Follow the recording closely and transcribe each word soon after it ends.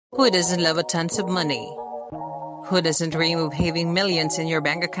Who doesn't love a tons of money? Who doesn't dream of having millions in your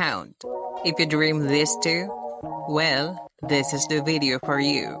bank account? If you dream this too, well, this is the video for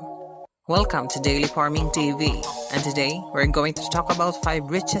you. Welcome to Daily Farming TV, and today we're going to talk about 5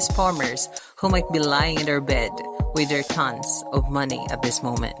 richest farmers who might be lying in their bed with their tons of money at this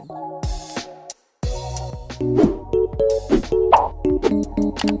moment.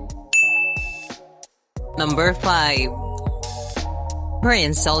 Number 5.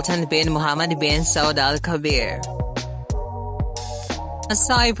 Prince Sultan bin Muhammad bin Saud Al Kabir.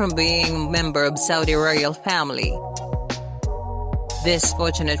 Aside from being a member of Saudi royal family, this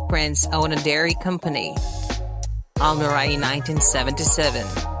fortunate prince owned a dairy company, Almirah, in 1977,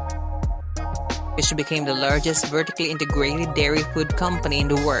 which became the largest vertically integrated dairy food company in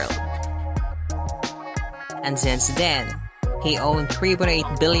the world. And since then, he owned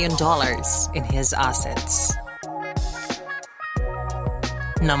 $3.8 billion in his assets.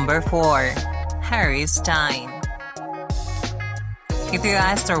 Number 4. Harry Stein. If you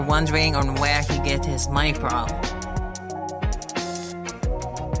guys are wondering on where he gets his money from,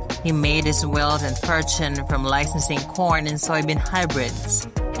 he made his wealth and fortune from licensing corn and soybean hybrids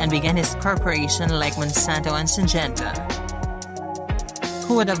and began his corporation like Monsanto and Syngenta.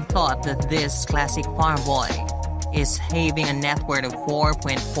 Who would have thought that this classic farm boy is having a net worth of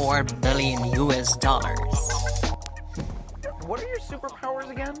 $4.4 billion US. What are your superpowers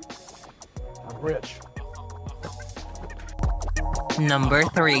again? I'm rich. Number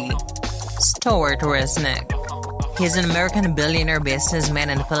 3. Stuart Resnick. He's an American billionaire businessman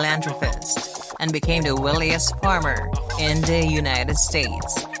and philanthropist, and became the wealthiest farmer in the United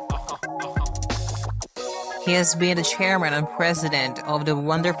States. He has been the chairman and president of the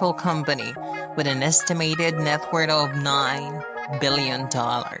wonderful company with an estimated net worth of $9 billion.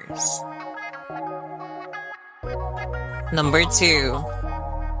 Number 2.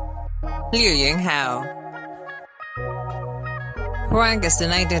 Liu Yinghao. Ranked as the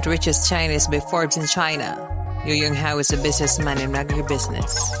 19th richest Chinese by Forbes in China, Liu Yinghao is a businessman in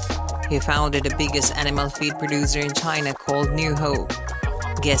agribusiness. He founded the biggest animal feed producer in China called New Hope.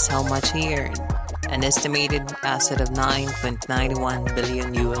 Guess how much he earned? An estimated asset of $9.91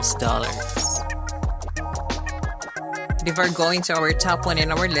 billion US. Before going to our top 1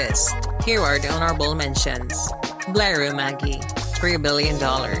 in our list, here are the honorable mentions. Blair Maggie, $3 billion.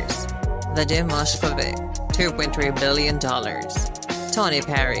 Vadim Moshkovic, $2.3 billion. Tony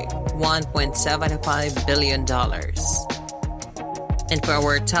Perry, $1.75 billion. And for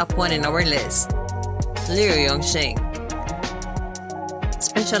our top 1 in our list, Liu Yongxing.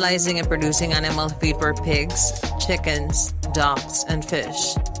 Specializing in producing animal feed for pigs, chickens, ducks, and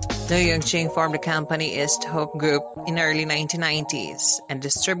fish, Liu Yongxing formed the company East Hope Group in early 1990s and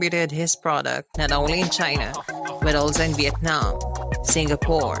distributed his product not only in China, but also in Vietnam,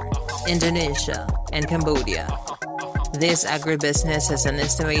 Singapore, Indonesia, and Cambodia. This agribusiness has an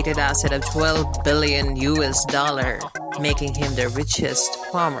estimated asset of $12 billion US, making him the richest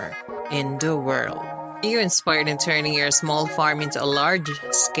farmer in the world. Are you inspired in turning your small farm into a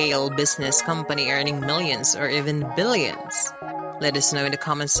large-scale business company earning millions or even billions? Let us know in the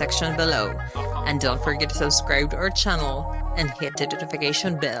comment section below. And don't forget to subscribe to our channel and hit the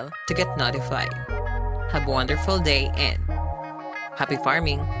notification bell to get notified. Have a wonderful day and happy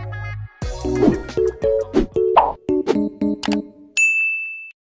farming!